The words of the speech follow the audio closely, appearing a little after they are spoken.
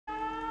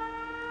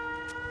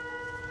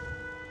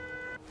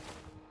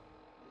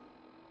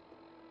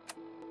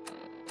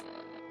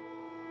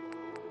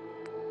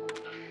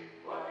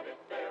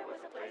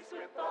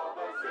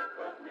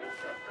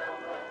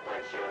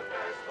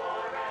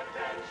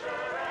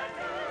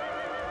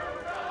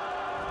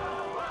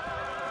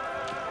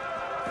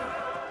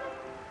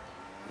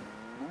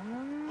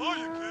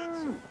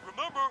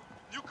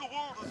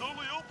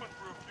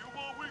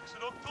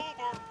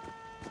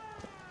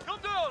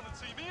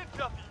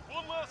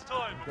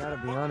Gotta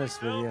be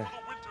honest with you,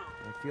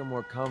 I feel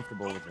more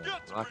comfortable with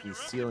a rocky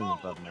ceiling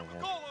above my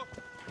head.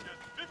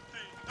 Get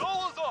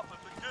 $15 off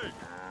at the gate.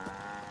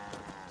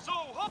 So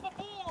hop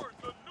aboard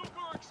the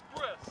Nuka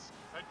Express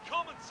and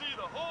come and see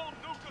the whole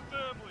Nuka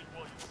family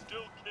while you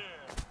still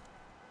can.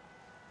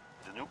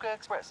 The Nuka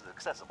Express is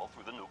accessible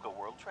through the Nuka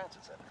World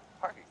Transit Center.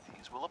 Parking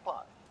fees will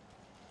apply.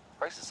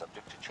 Price is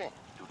subject to change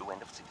due to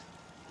end of season.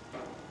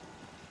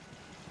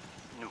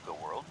 Nuka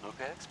World,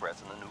 Nuka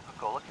Express, and the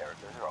Nuka-Cola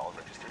characters are all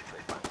registered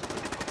trademarks.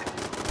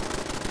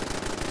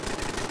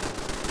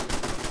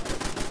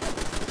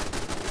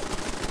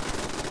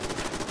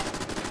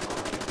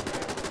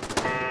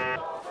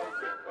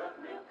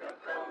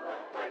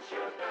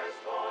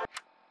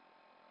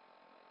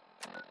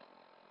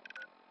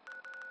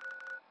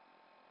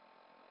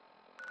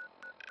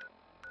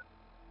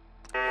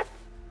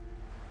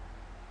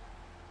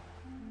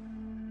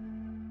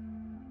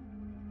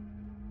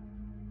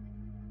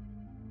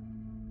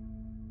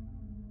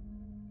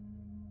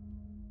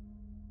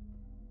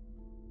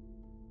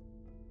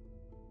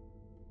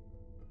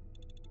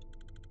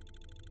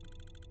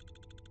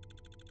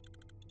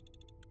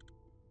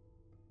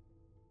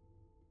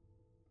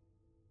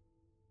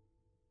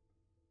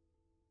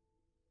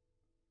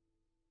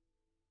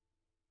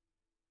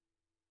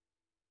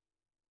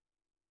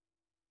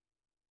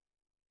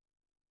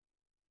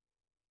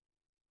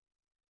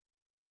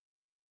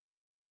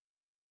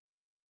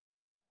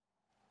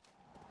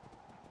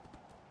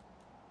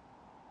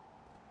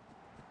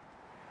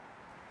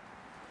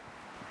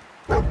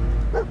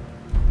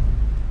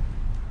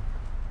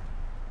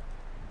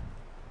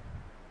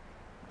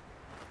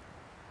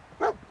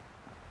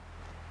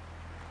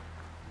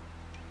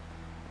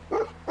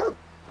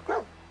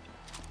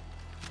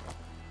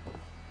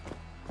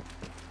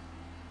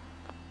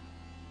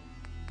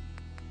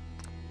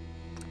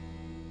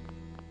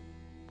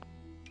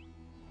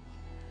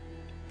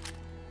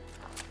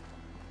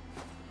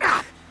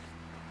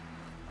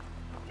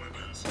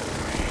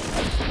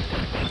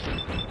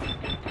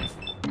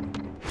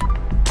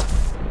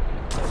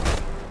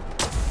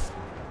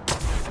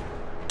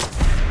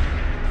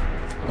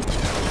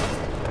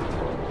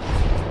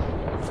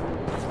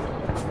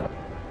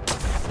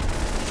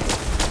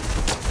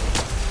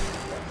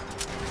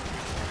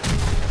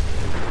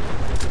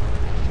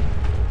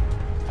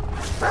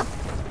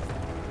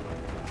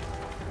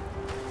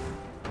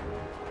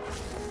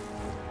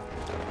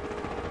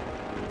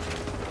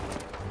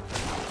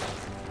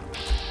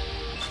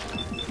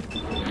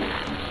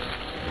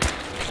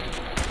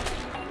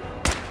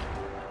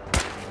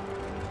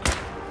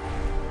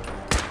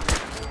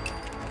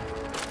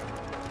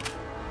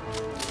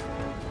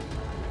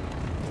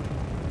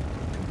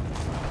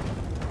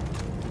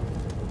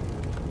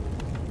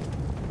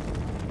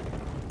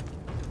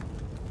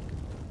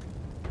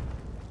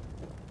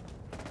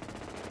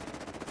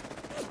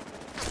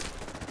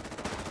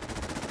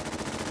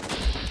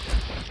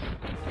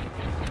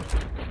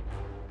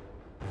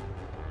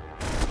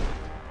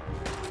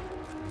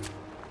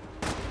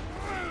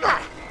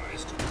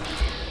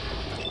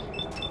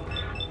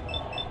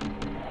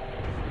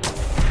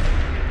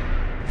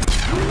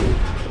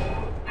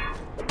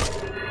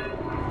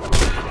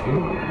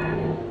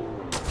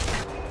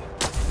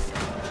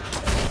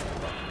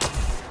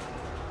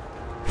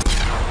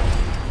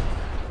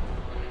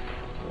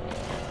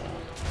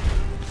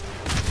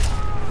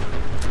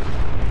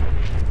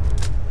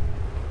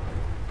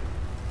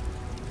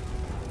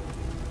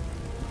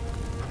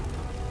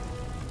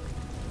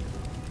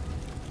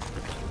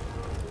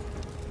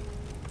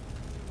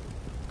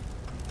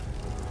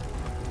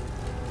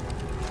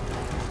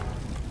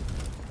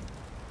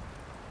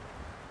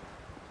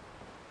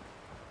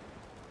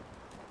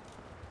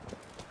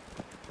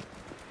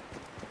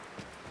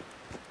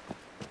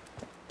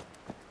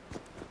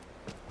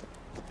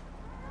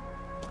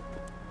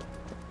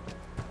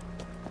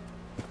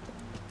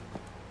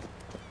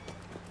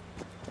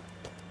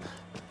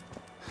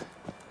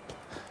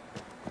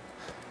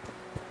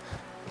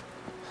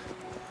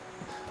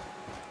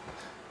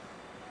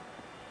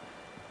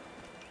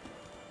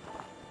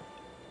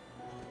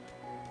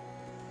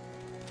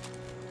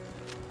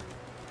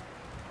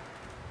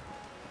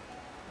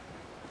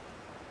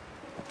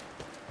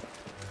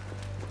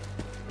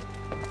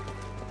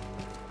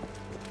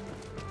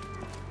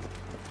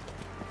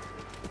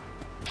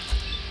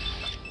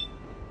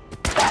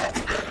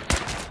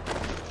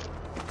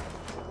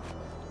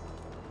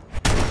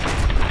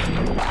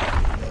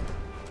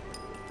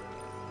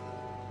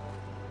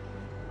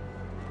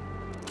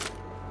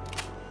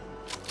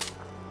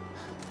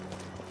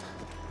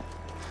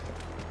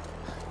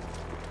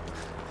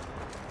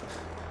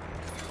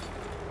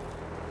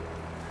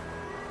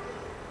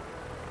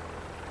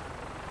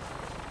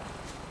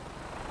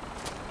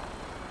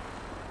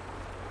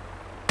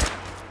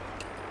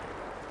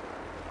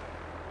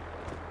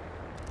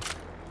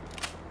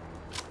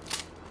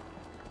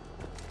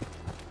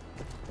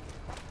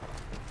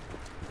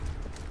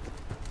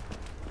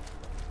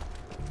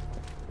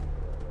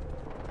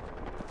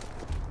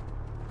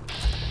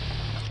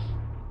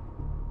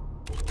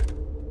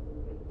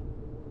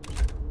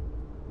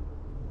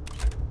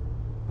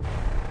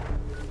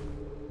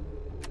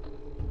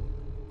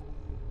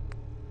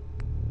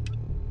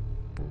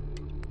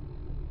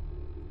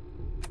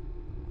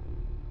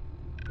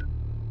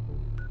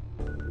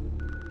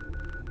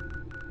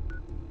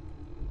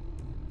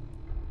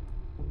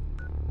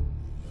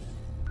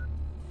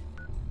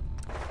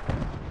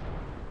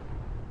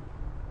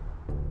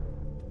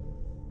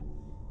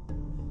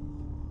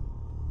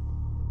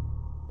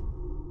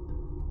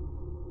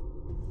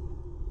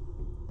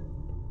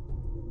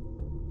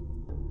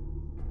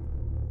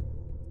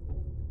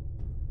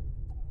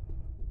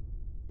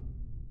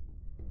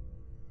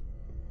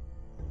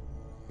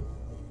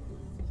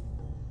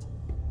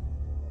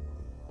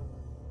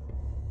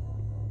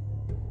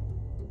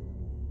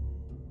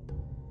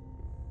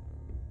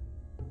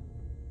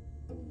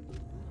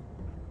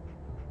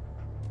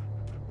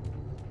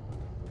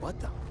 What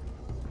the?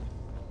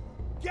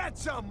 Get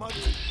some, mother...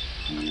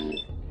 You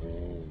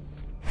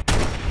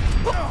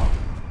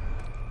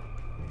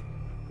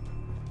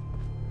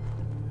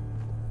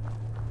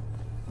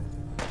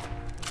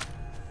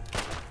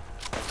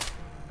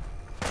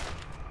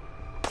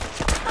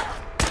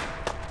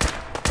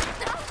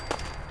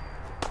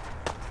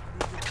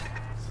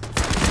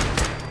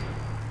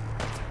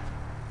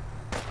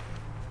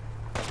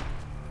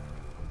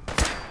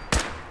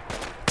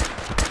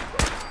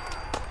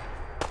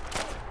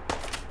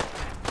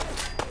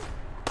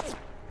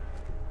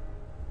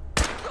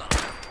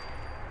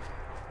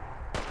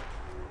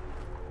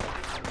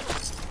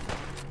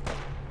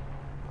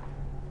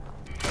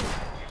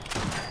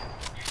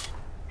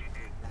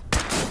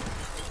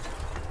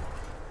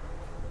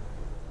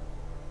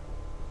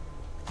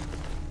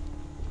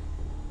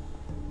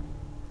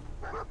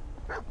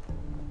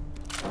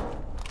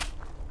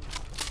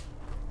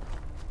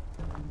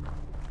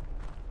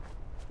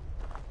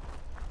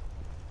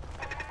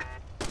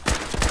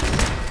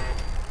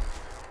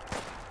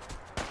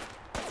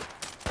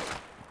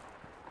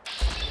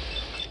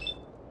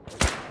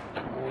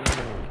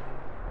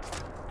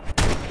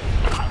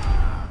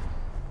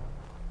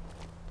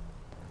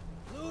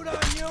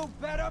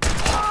better...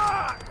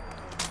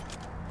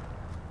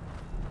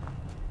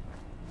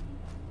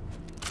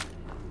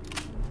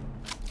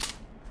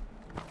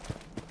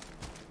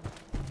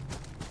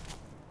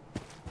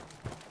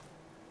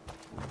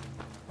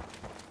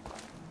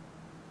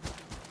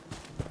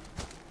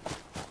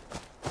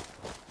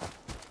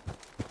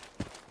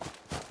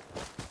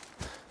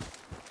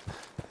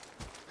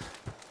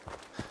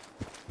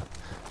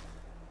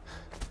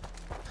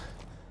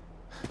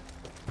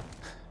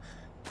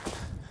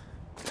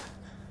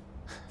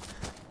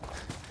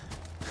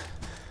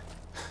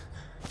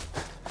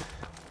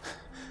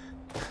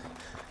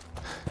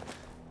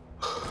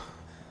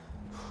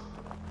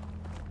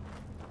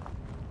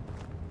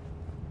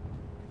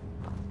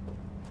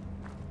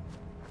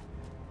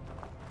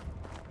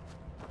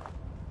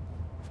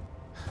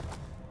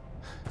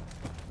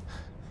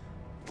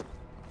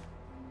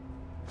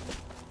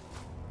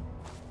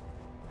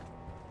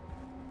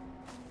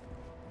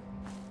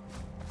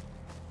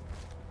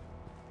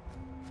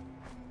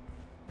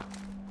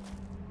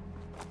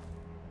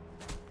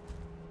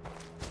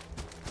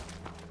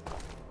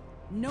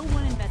 No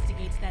one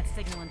investigates that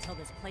signal until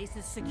this place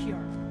is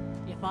secure.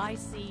 If I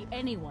see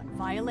anyone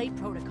violate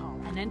protocol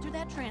and enter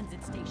that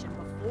transit station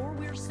before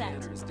we're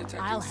set,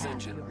 I'll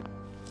have you.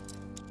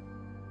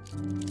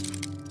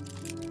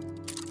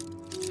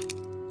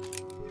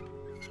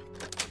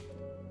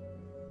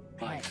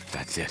 Right,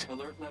 that's it.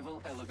 Alert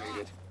level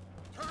elevated.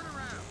 Turn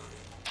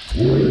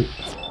around!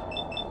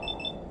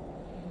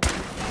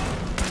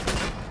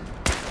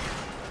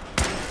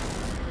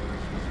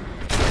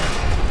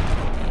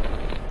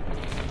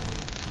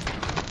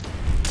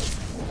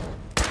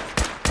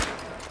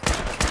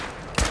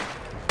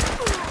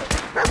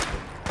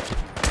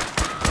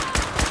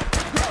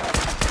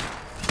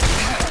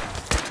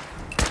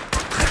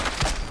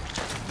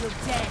 You're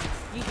dead.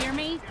 You hear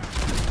me?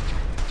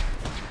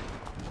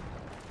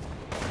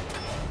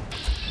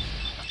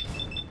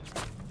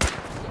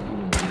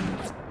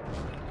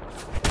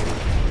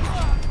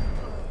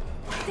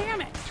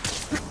 Damn it!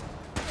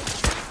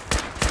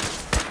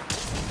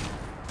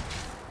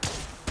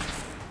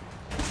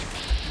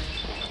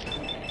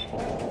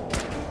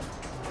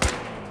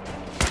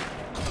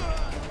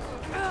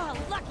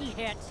 Lucky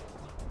hit.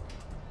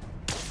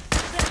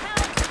 The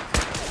hell?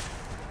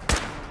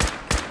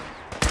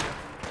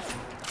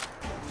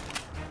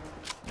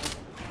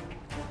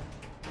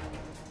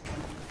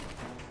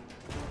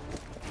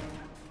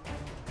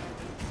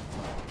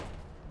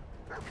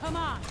 Come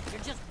on,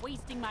 you're just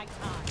wasting my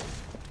time.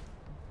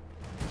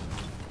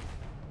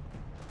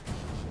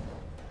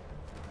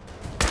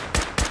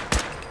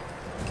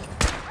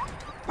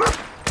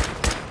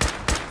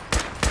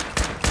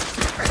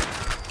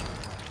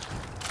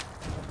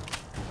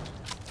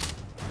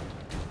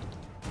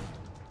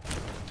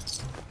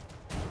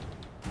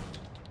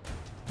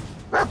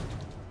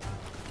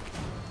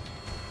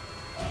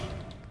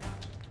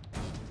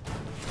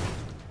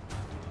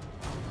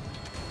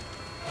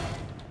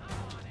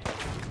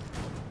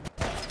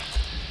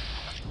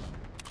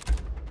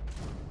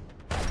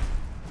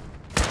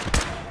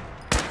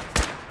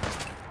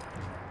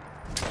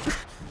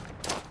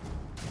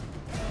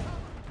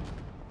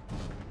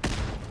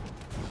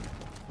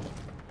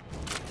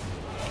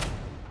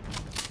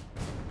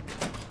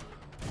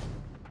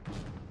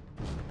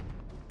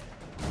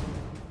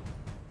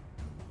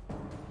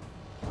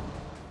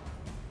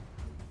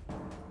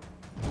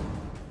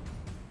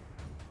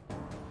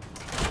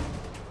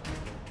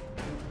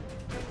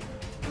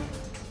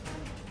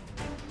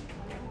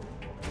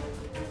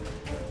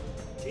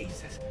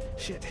 Jesus,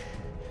 shit.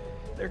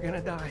 They're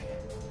gonna die.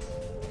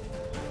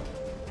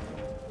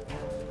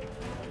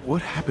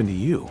 What happened to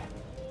you?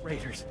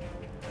 Raiders.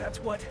 That's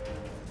what...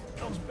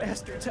 Those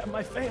bastards have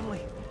my family.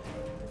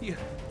 You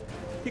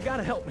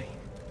gotta help me.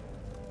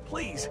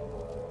 Please.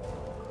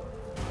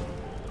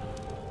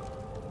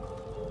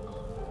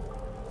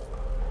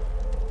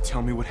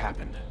 Tell me what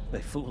happened.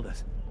 They fooled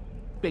us.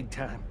 Big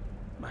time.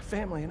 My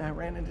family and I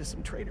ran into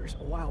some traders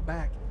a while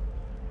back.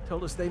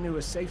 Told us they knew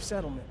a safe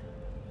settlement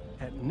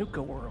at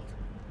Nuka World.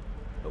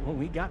 But when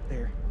we got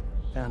there,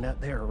 found out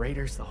they were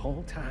raiders the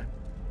whole time.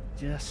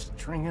 Just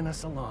stringing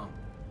us along.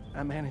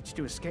 I managed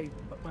to escape,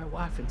 but my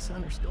wife and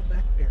son are still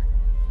back there.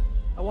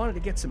 I wanted to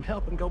get some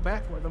help and go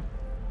back for them,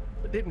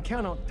 but didn't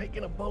count on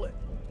taking a bullet.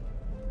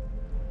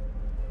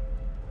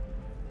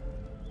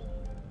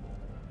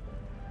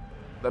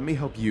 Let me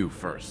help you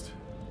first.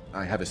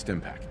 I have a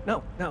stim pack.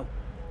 No.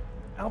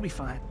 I'll be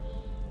fine.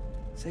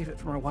 Save it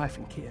for my wife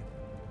and kid.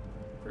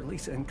 For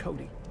Lisa and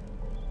Cody.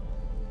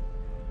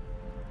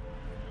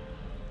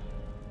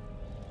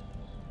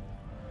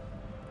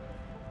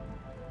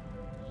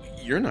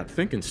 You're not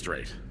thinking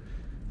straight.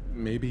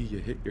 Maybe you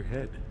hit your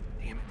head.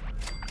 Damn it.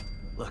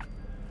 Look,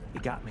 you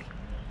got me.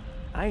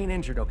 I ain't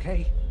injured,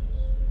 okay?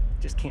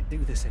 Just can't do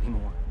this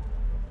anymore.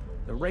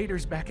 The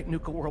raiders back at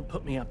Nuka World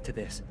put me up to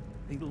this.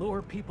 They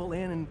lure people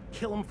in and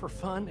kill them for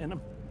fun, and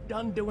I'm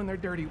done doing their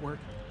dirty work.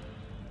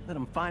 Let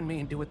them find me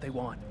and do what they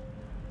want.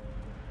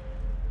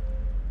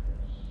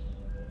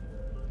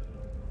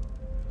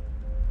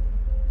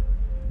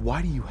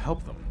 Why do you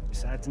help them?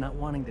 Besides not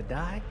wanting to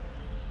die,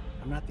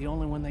 I'm not the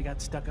only one they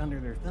got stuck under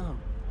their thumb.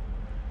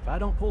 If I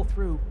don't pull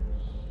through,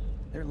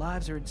 their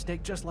lives are at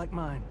stake just like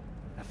mine.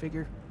 I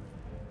figure,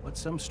 what's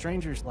some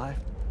stranger's life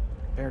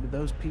compared to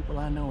those people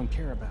I know and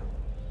care about?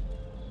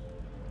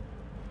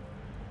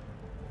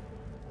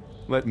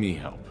 Let me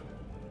help.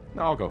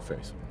 I'll go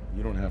face them.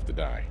 You don't have to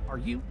die. Are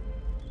you?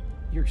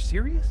 You're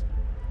serious?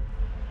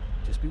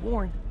 Just be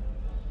warned.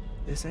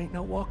 This ain't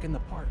no walk in the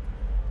park.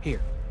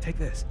 Here, take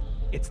this.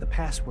 It's the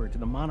password to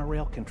the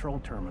monorail control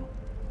terminal.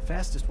 The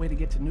fastest way to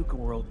get to Nuka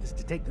World is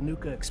to take the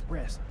Nuka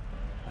Express.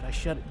 But I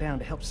shut it down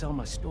to help sell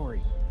my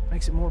story.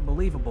 Makes it more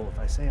believable if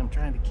I say I'm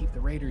trying to keep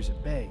the raiders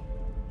at bay.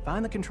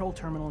 Find the control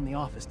terminal in the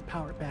office to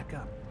power it back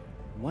up.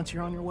 And once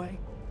you're on your way,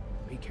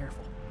 be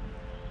careful.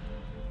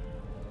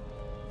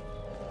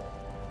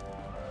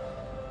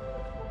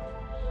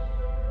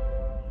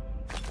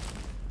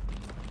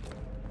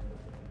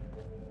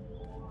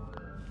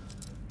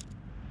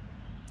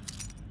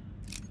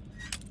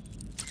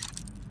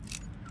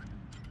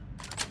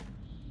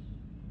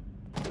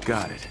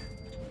 Got it.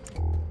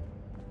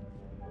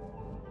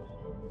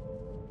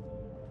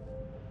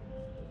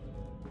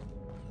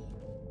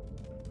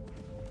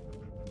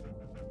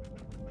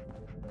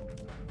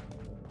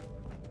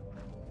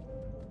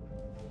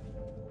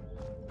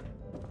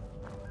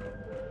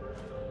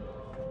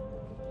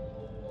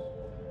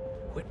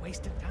 Quit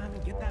wasting time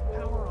and get that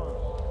power on.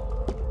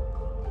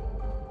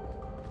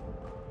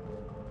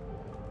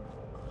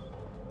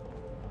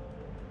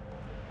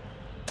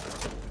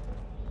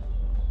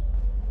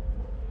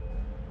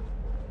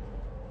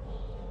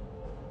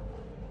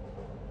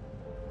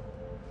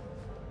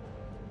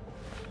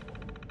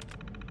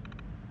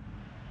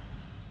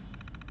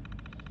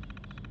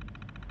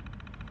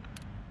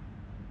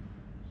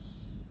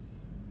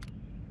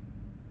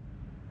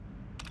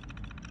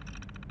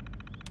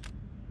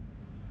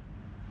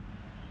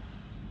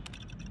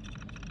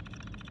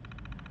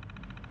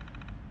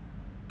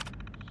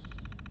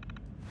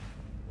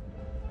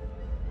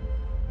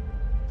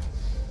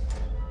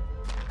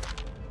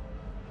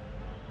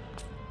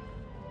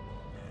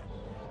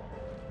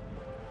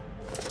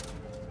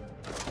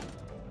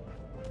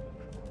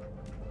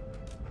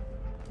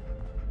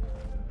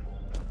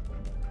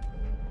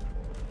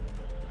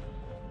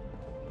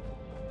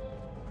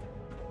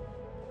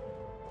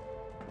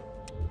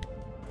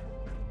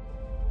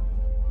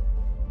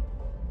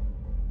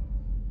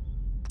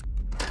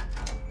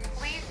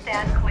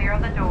 Stand clear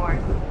of the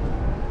doors.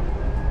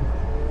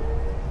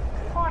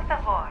 Por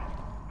favor,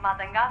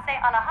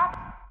 manténgase alejado.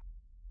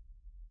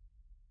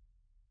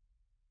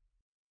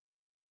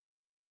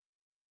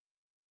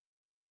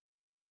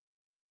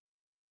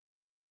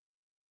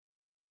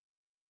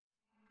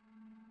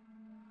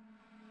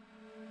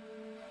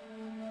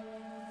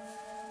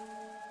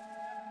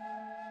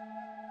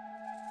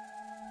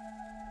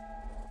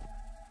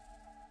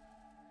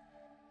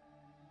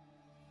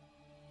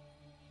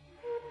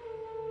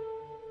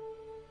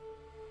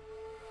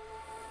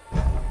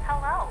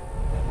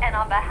 And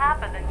on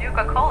behalf of the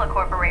Nuka-Cola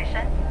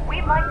Corporation,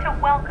 we'd like to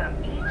welcome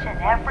each and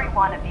every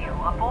one of you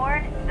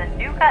aboard the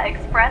Nuka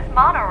Express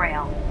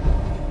monorail.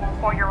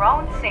 For your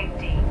own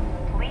safety,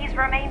 please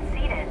remain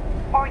seated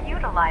or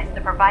utilize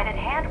the provided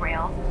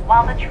handrails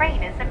while the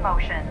train is in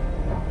motion.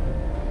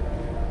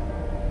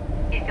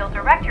 If you'll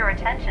direct your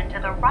attention to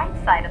the right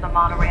side of the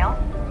monorail,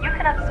 you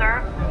can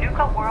observe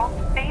Nuka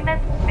World's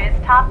famous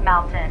Fizz-Top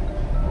Mountain.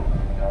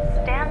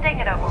 Standing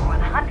at over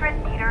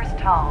 100 meters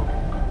tall,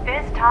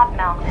 Fizz-Top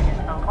Mountain is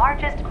the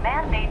largest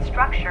man-made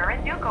structure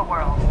in Nuka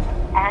World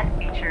and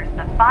features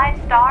the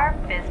 5-star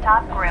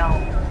Fizz-Top Grill.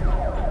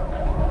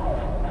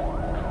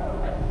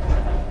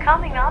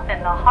 Coming up in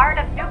the heart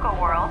of Nuka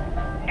World,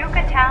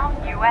 Nuka Town,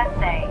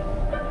 USA.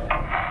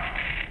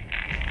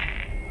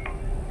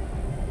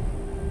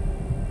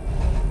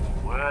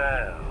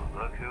 Well,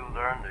 look who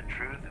learned the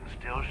truth and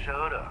still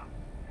showed up.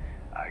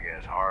 I guess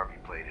guess Harvey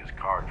played his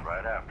cards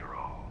right after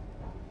all.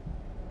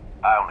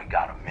 I only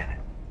got a minute,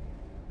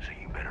 so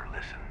you better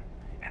listen,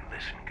 and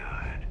listen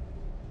good.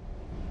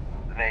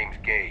 The name's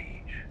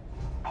Gage,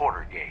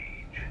 Porter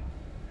Gage,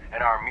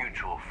 and our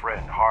mutual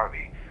friend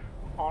Harvey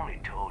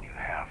only told you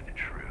half the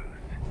truth.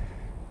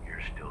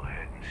 You're still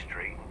heading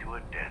straight into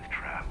a death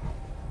trap.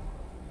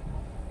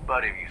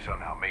 But if you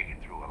somehow make it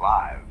through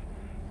alive,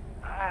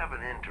 I have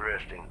an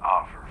interesting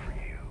offer for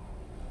you.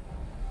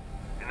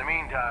 In the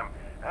meantime,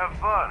 have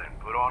fun and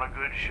put on a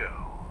good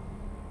show.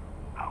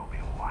 I'll be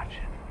watching.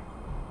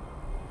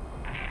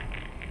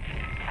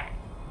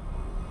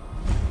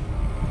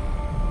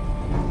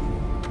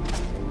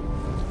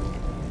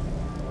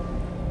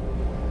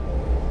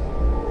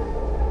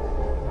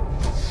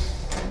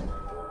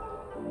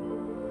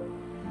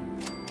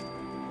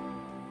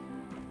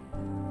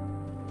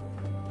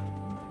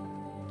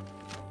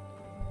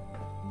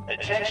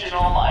 Attention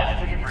all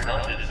my favorite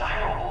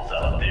undesirables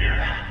out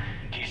there.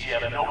 In case you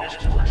haven't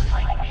noticed, looks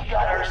like we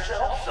got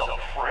ourselves some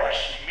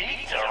fresh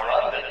meat to